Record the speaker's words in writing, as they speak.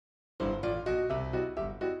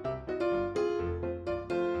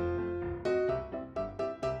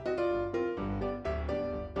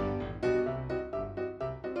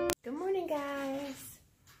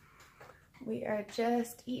are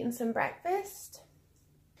just eating some breakfast.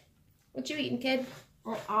 What you eating, kid?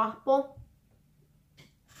 An apple.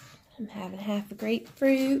 I'm having half a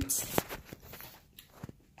grapefruit.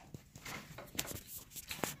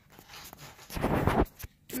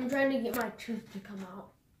 I'm trying to get my tooth to come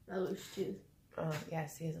out. My loose tooth. Oh,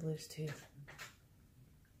 yes, he has a loose tooth.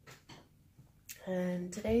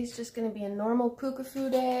 And today's just going to be a normal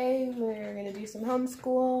PuCuFu day. We're going to do some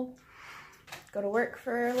homeschool, go to work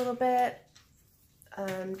for a little bit.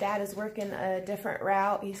 Dad is working a different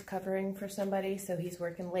route. He's covering for somebody, so he's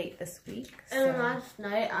working late this week. So. And last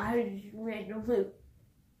night, I just randomly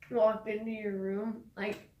walked into your room,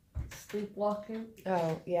 like, sleepwalking.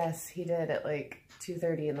 Oh, yes, he did at like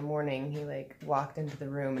 2:30 in the morning. He like walked into the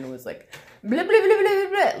room and was like, blah, blah, blah, blah, blah,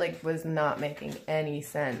 blah, like was not making any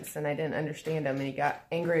sense. And I didn't understand him, and he got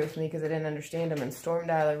angry with me because I didn't understand him and stormed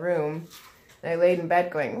out of the room. And I laid in bed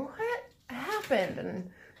going, what happened? And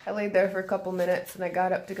I laid there for a couple minutes, and I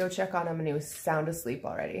got up to go check on him, and he was sound asleep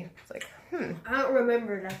already. It's like, I don't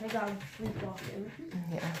remember it. I think I was sleepwalking.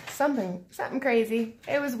 Yeah, something crazy.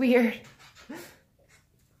 It was weird.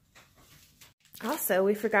 Also,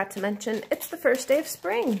 we forgot to mention, it's the first day of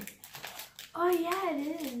spring. Oh yeah,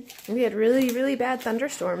 it is. We had really, really bad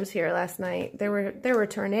thunderstorms here last night. There were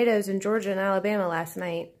tornadoes in Georgia and Alabama last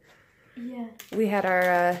night. Yeah. We had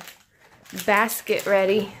our basket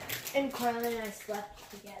ready. And Carly and I slept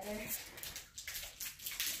together.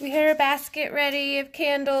 We had our basket ready of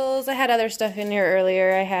candles. I had other stuff in here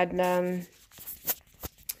earlier. I had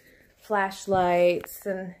flashlights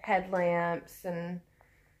and headlamps and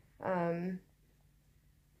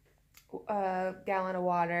a gallon of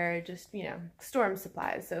water, just, you know, storm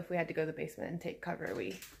supplies. So if we had to go to the basement and take cover,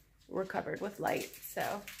 we were covered with light. So,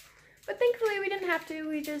 but thankfully we didn't have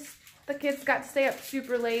to. The kids got to stay up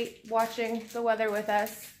super late watching the weather with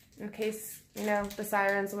us in case, you know, the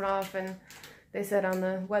sirens went off and they said on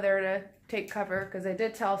the weather to take cover, because they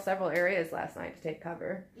did tell several areas last night to take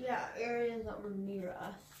cover. Yeah, areas that were near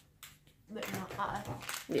us, but not us.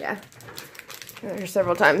 Yeah. There were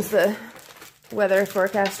several times the weather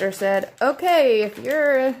forecaster said, okay, if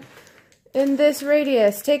you're in this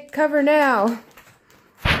radius, take cover now.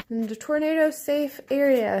 In the tornado safe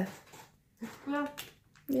area. Yeah.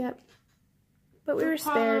 Yep. But we were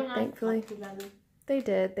spared, thankfully. They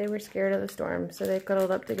did. They were scared of the storm, so they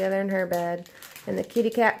cuddled up together in her bed. And the kitty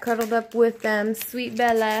cat cuddled up with them. Sweet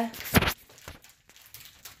Bella.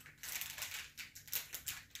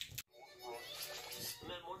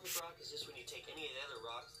 Metamorphic rock is just when you take any of the other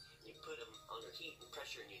rocks and you put them under heat and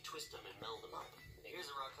pressure and you twist them and meld them up. Now here's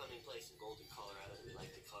a rock hunting place in Golden, Colorado that we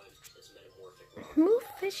like to call it as metamorphic rock. Move,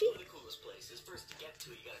 fishy. One of the coolest places. First to get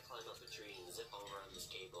to, you gotta climb up a tree and zip over on this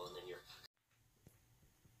cable, and then you're...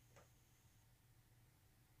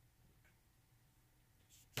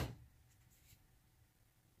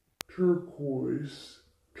 Turquoise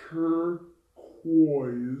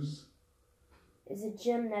is a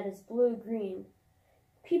gem that is blue-green.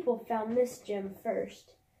 People found this gem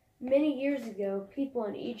first. Many years ago, people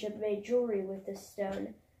in Egypt made jewelry with this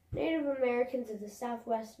stone. Native Americans of the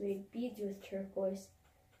Southwest made beads with turquoise.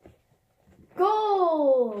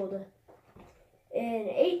 Gold! In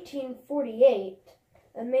 1848,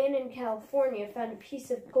 a man in California found a piece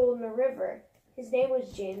of gold in a river. His name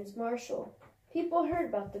was James Marshall. People heard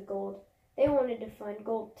about the gold. They wanted to find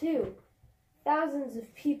gold too. Thousands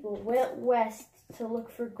of people went west to look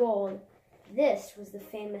for gold. This was the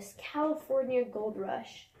famous California gold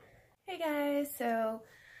rush. Hey guys, so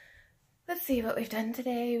let's see what we've done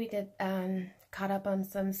today. We did caught up on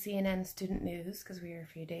some CNN student news because we were a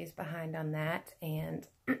few days behind on that, and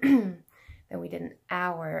then we did an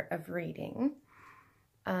hour of reading.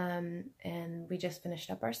 And we just finished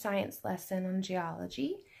up our science lesson on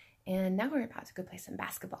geology. And now we're about to go play some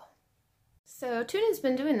basketball. So Tuna's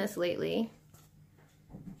been doing this lately.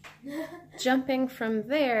 Jumping from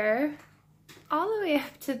there all the way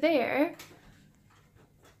up to there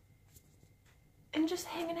and just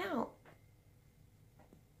hanging out.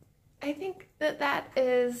 I think that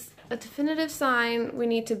is a definitive sign we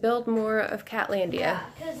need to build more of Catlandia. Yeah,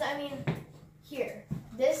 because, I mean, here,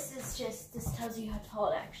 this tells you how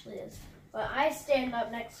tall it actually is. When I stand up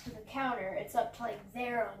next to the counter, it's up to like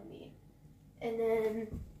there on me. And then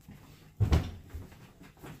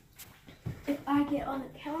if I get on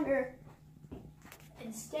the counter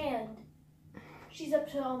and stand, she's up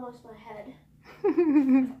to almost my head.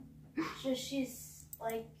 So she's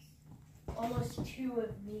like almost 2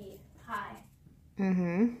 of me high.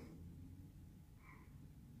 Mm-hmm.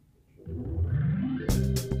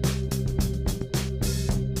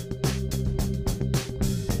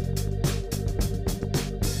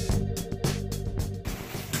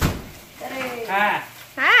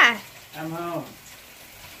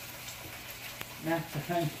 Nap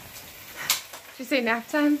time. Did you say nap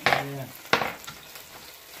time? Yeah.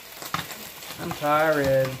 I'm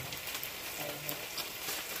tired.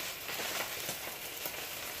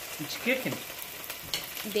 What you cooking?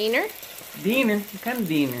 Diener? Diener? What kind of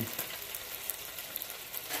diener?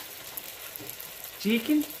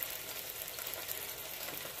 Chicken?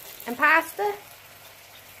 And pasta?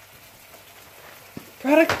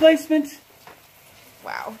 Product placement.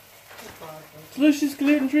 Wow. Delicious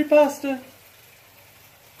gluten-free pasta.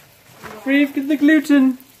 Free of the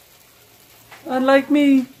gluten. Unlike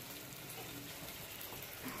me.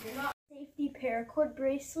 Safety paracord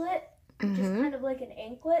bracelet, which is kind of like an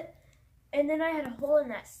anklet. And then I had a hole in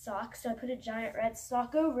that sock, so I put a giant red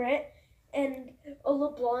sock over it. And a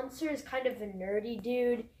LeBlancer is kind of a nerdy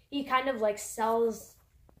dude. He kind of like sells,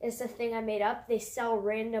 it's a thing I made up. They sell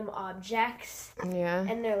random objects. Yeah.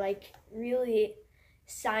 And they're like really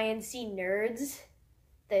science-y nerds.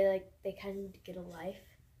 They kind of get a life.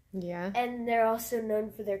 Yeah. And they're also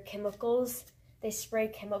known for their chemicals. They spray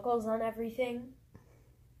chemicals on everything.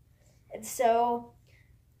 And so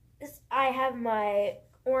I have my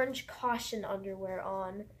orange caution underwear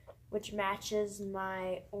on, which matches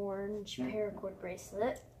my orange paracord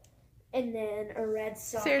bracelet. And then a red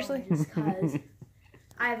sock Seriously? on just because.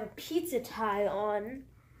 I have a pizza tie on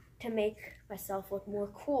to make myself look more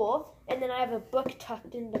cool. And then I have a book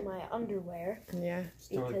tucked into my underwear. Yeah.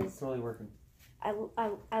 Because totally working.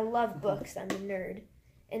 I love books. I'm a nerd.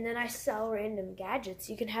 And then I sell random gadgets.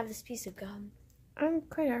 You can have this piece of gum. I'm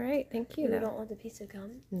quite alright, thank you. You though. don't want the piece of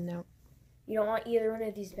gum? No. You don't want either one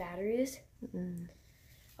of these batteries? Mm.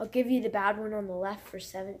 I'll give you the bad one on the left for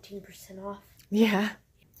 17% off. Yeah.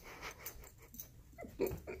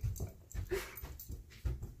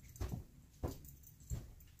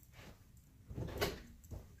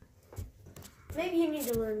 Maybe you need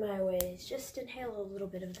to learn my ways. Just inhale a little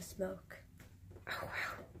bit of the smoke. Oh,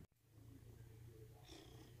 wow.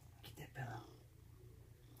 Get that pillow.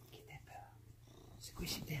 Get that pillow.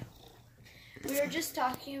 Squish it down. We were just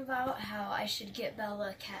talking about how I should get Bella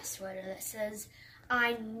a cat sweater that says,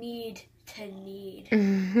 I need to need.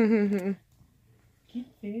 Get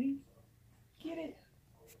it, baby. Get it.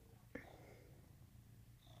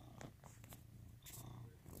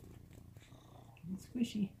 It's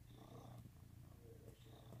squishy.